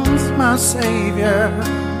 times my Savior.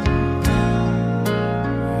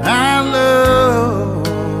 I love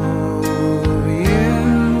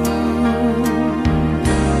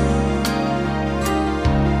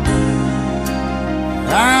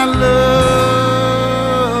I love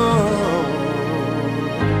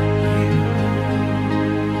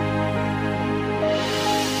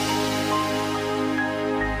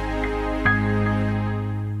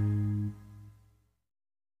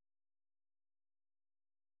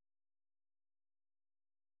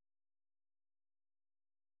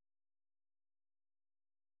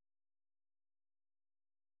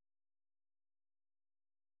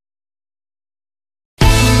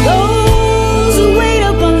Those who wait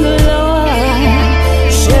upon the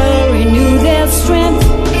Lord shall renew their strength.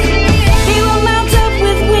 They will mount up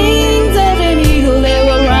with wings of an eagle. They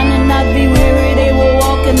will run and not be weary. They will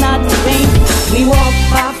walk and not faint. We walk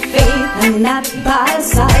by faith and not by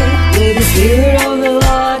sight. With the Spirit of the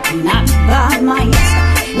Lord, not by might.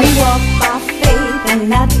 We walk by faith and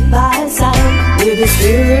not by sight. With the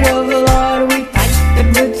Spirit of the Lord, we fight the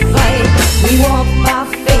good fight. We walk by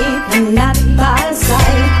faith and not by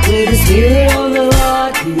sight. With the Spirit of the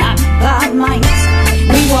Lord, not by might.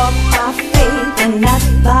 We walk by faith and not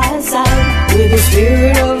by sight. With the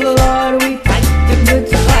Spirit of the Lord, we fight the good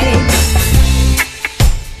fight.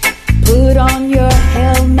 Put on your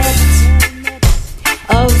helmet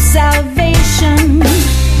of salvation,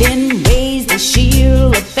 then raise the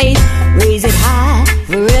shield of faith. Raise it high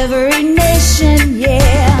for every nation,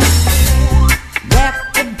 yeah. Wrap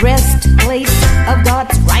the breastplate of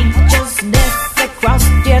God's righteousness across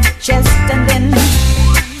your chest, and then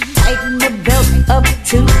tighten the belt of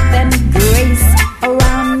truth and grace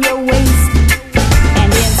around your waist,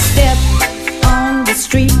 and then step on the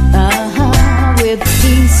street, with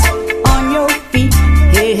peace on your feet.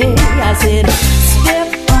 Hey, hey, I said, step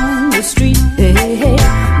on the street, hey, hey,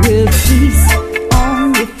 with peace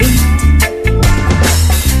on your feet.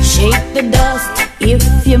 Shake the dust if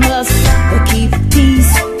you must, but keep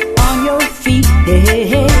peace on your feet. Hey, hey,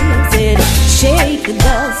 hey, I said, shake the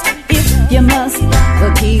dust if you must,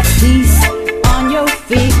 but keep peace on your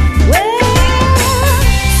feet. Well,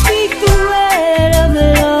 speak the word of the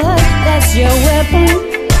Lord, that's your weapon.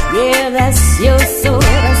 Yeah, that's your sword. I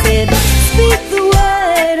said, speak the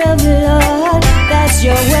word of the Lord, that's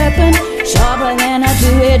your weapon. Sharper than a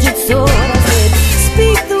two-edged sword. I said,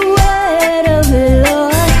 speak the word of the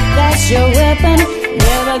Lord, that's your weapon.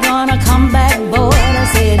 Never gonna come back, boy. I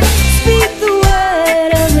said, speak the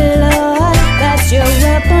word of the Lord, that's your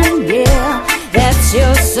weapon. Yeah, that's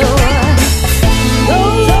your sword.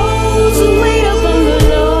 Those who wait upon the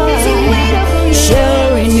Lord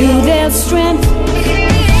shall renew their strength.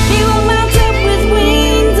 They will mount up with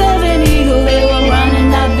wings of an eagle. They will run and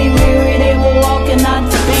not be weary. They will walk and not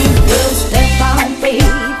faint. They'll step out on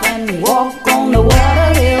faith and walk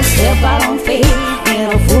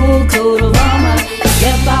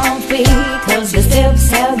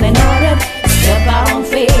have been ordered. Step out on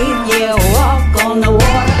faith, yeah, walk on the water.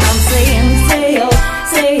 I'm saying sail,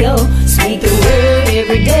 sail, speak the word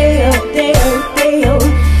every day, oh, day, oh, day, oh.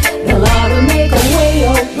 The Lord will make a way,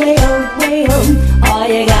 oh, way, oh, way, oh. All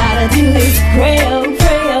you gotta do is pray, oh,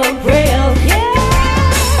 pray, oh, pray, oh, yeah.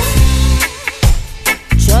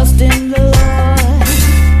 Trust in the Lord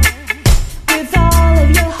with all of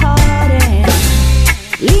your heart and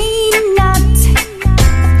lean not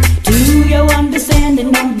to your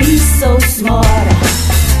understanding. Don't be so smart.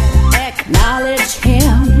 Acknowledge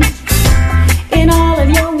Him in all of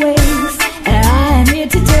your ways, and I am here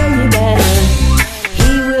to tell you that He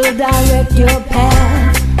will direct your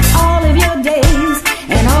path all of your days.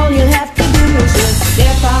 And all you have to do is just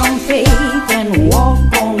step out on faith and walk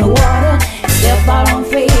on the water. Step out on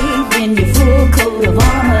faith in your full coat of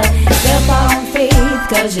armor. Step out on faith,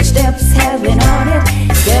 cause your steps have been ordered.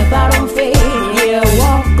 Step out on faith, yeah,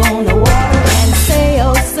 walk on the water and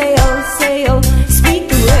sail, sail, sail. Speak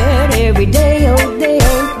the word every day, oh, day,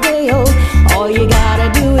 oh, day, oh. All you gotta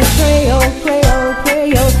do is pray, oh, pray, oh,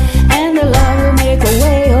 pray, oh. And the Lord will make a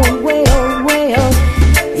way, oh, way, oh, way, oh.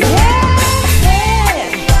 Yeah,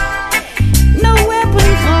 no weapon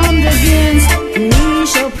formed against me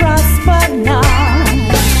shall prosper now.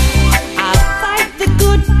 I fight the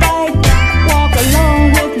good fight, walk along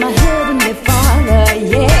with my heavenly Father,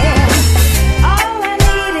 yeah. All I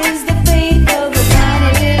need is the faith of a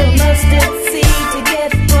tiny little mustard seed to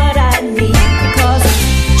get what I need, because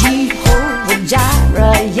Jehovah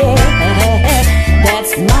Jireh, yeah,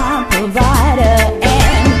 that's my provider.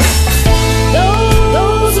 And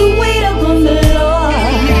those who wait upon the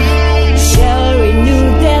Lord shall renew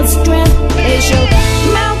their strength. They shall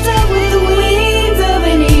mount up with the wings of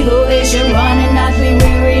an eagle. They shall run and not be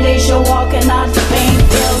weary. They shall walk and not faint.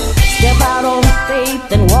 They'll step out on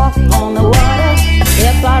faith and walk on the water.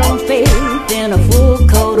 Step out on faith in a full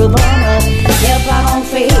coat of armor. Step out on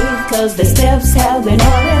faith, cause the steps have been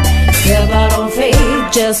ordered. Step out on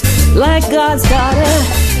faith, just like God's daughter.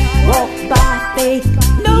 Walk by faith.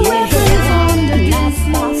 No weapon formed against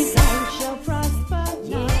me shall prosper.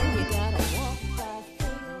 Yeah, you gotta walk by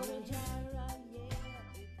faith.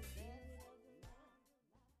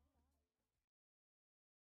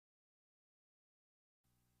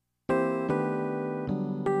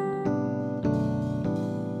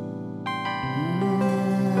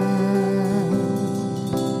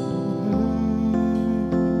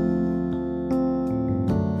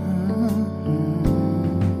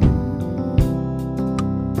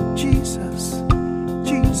 Jesus,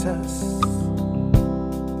 Jesus,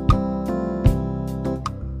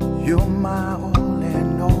 you're my all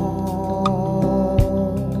in all,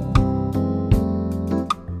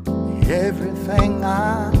 everything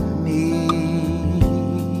I need.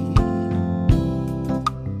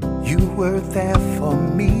 You were there for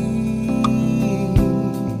me.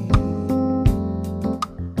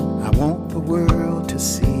 I want the world to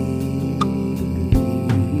see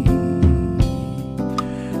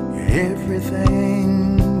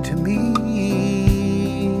everything to me.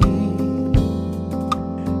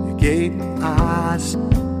 You gave me eyes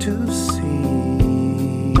to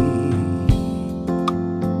see,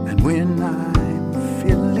 and when I'm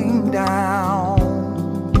feeling down,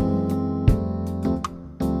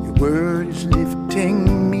 your word is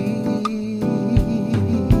lifting me.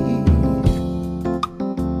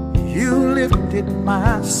 You lifted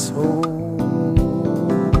my soul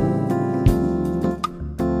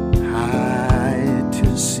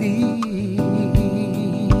see.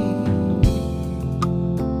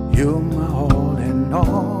 You're my all in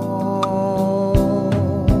all.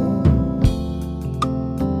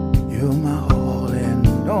 You're my all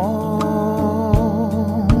in all.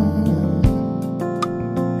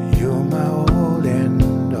 You're my all in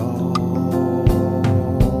all.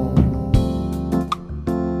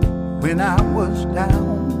 When I was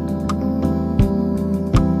down,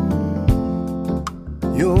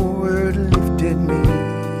 your word lifted me.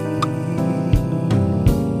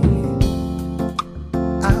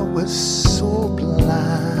 So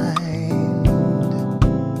blind,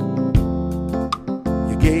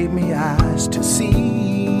 you gave me eyes to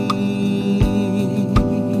see.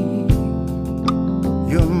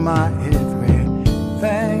 You're my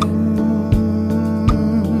everything.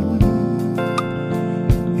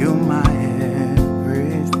 You're my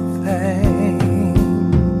everything.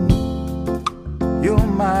 You're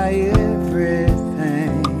my everything.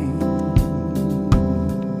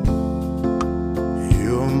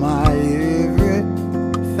 You're my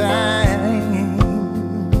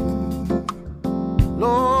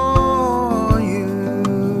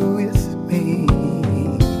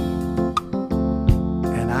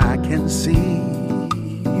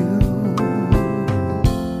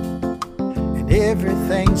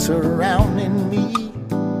everything surrounding me.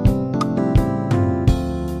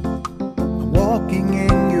 I'm walking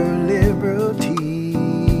in your liberty.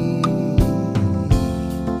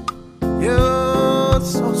 You're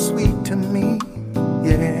so sweet to me,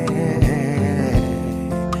 yeah.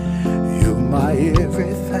 You're my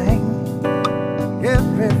everything,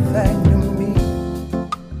 everything to me.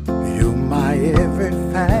 You're my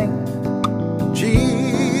everything,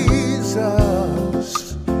 Jesus.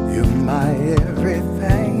 You're my everything.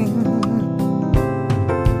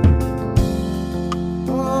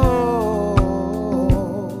 Oh,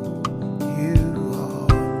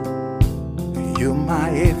 you're my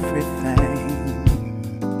everything.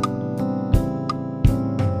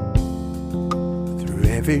 Through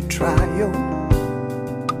every trial,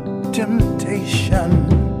 temptation,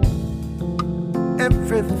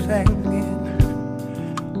 everything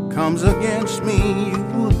comes against me,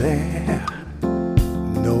 you there.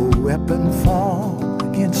 No weapon formed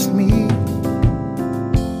against me.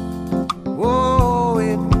 Oh,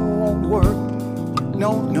 it won't work.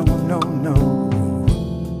 No, no, no, no.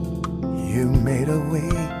 You made a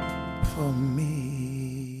way for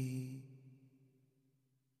me.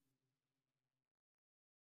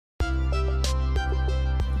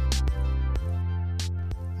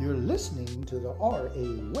 You're listening to the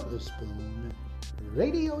R.A.Weatherspoon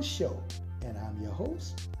radio show, and I'm your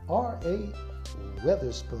host,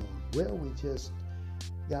 R.A.Weatherspoon. Well, we just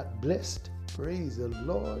got blessed, praise the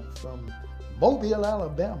Lord, from Mobile,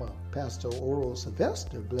 Alabama. Pastor Oral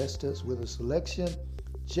Sylvester blessed us with a selection,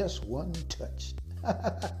 Just One Touch.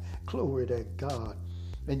 Glory to God.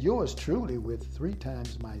 And yours truly with 3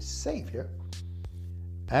 Times My Savior.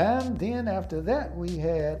 And then after that, we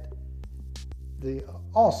had the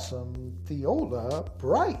awesome Theola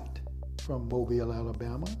Bright from Mobile,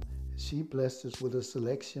 Alabama. She blessed us with a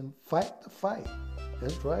selection, Fight the Fight.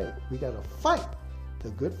 That's right. We got to fight the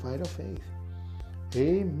good fight of faith.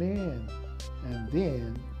 Amen. And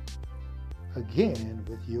then, again,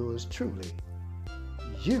 with yours truly,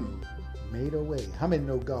 You Made a Way. How many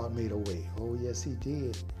know God made a way? Oh, yes, He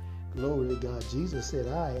did. Glory to God. Jesus said,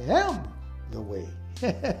 I am the way.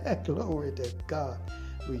 Glory to God.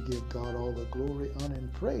 We give God all the glory, honor,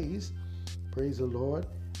 and praise. Praise the Lord.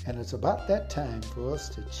 And it's about that time for us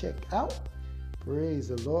to check out. Praise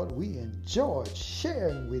the Lord. We enjoyed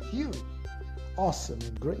sharing with you awesome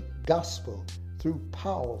and great gospel through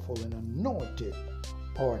powerful and anointed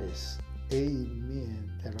artists.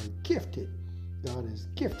 Amen. That are gifted. God has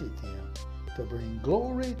gifted them to bring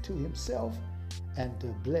glory to Himself and to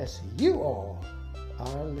bless you all,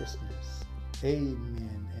 our listeners.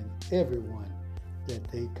 Amen. And everyone that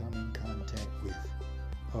they come in contact with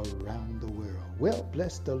around the world. Well,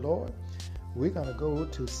 bless the Lord. We're going to go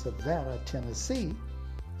to Savannah, Tennessee,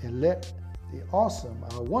 and let the awesome,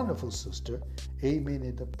 our wonderful sister, amen,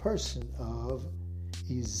 in the person of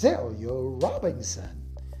Ezelia Robinson.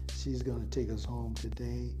 She's going to take us home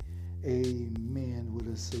today, amen, with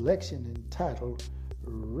a selection entitled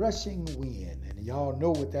Rushing Wind. And y'all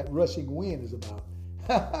know what that rushing wind is about.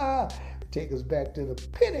 Take us back to the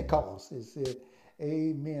Pentecost. It said,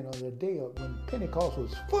 amen, on the day of when Pentecost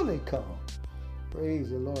was fully come. Praise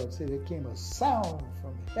the Lord. Say there came a sound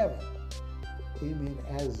from heaven, amen,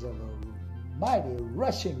 as of a mighty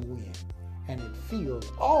rushing wind, and it filled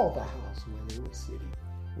all the house where they were sitting.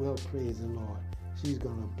 Well, praise the Lord. She's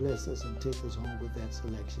going to bless us and take us home with that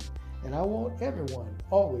selection. And I want everyone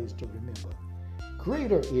always to remember,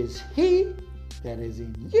 greater is He that is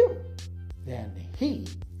in you than he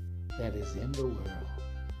that is in the world.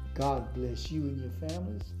 God bless you and your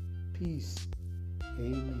families. Peace.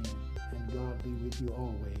 Amen. And God be with you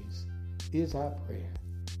always is our prayer.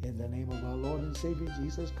 In the name of our Lord and Savior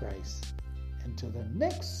Jesus Christ. Until the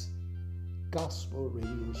next gospel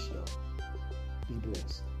radio show. Be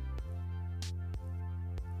blessed.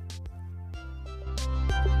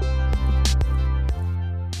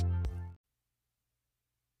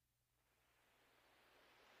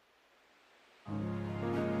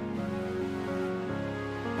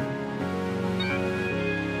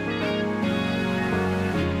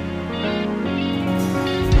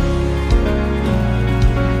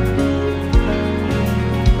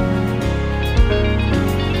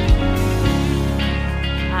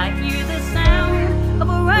 I hear the sound of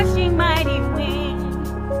a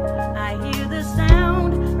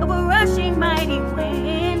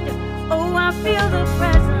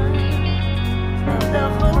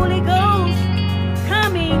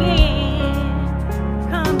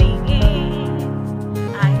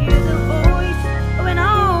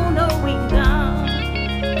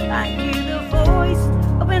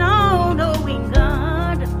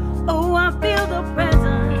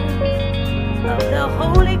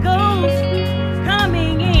Holy Ghost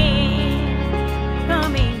coming in,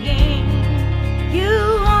 coming in. You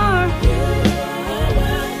are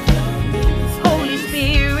Holy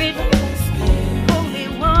Spirit, Holy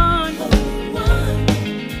One.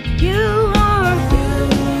 You are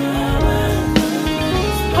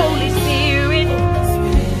Holy Spirit,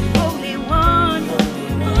 Holy One.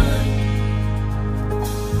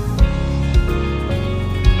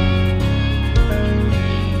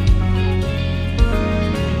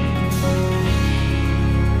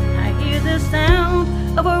 I hear the sound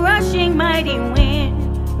of a rushing mighty wind.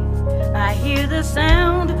 I hear the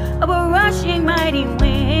sound of a rushing mighty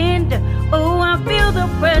wind. Oh, I feel the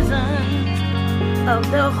presence of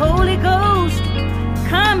the Holy Ghost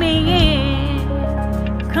coming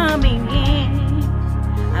in, coming in.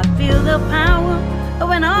 I feel the power of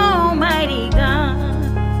an almighty God.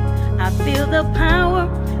 I feel the power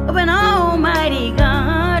of an almighty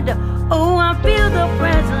God. Oh, I feel the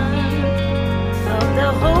presence of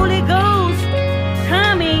the Holy Ghost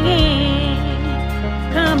coming in,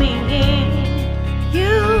 coming in.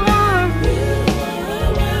 You are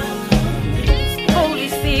Holy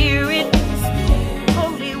Spirit,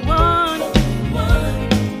 Holy One.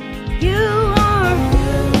 You are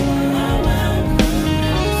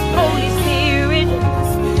Holy Spirit,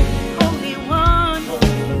 Holy One.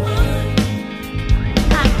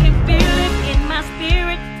 I can feel Him in my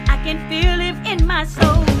spirit. I can feel Him in my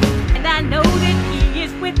soul. And I know that He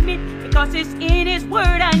is with me because it's in His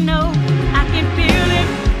word. I know I can feel Him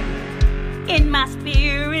in my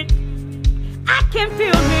spirit. I can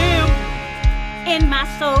feel Him in my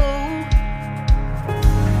soul.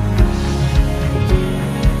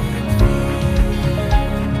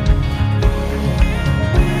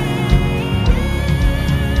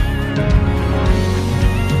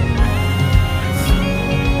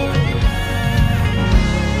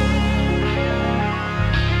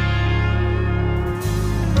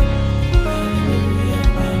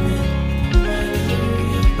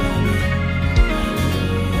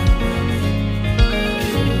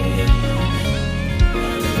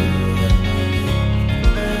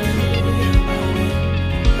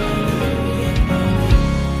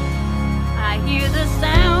 I hear the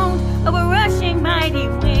sound of a rushing mighty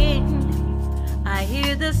wind. I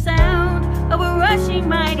hear the sound of a rushing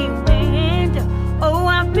mighty wind. Oh,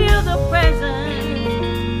 I feel the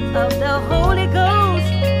presence of the Holy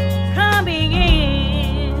Ghost coming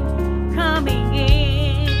in, coming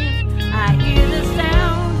in. I hear the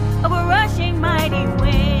sound of a rushing mighty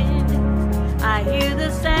wind. I hear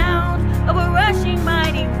the sound of a rushing mighty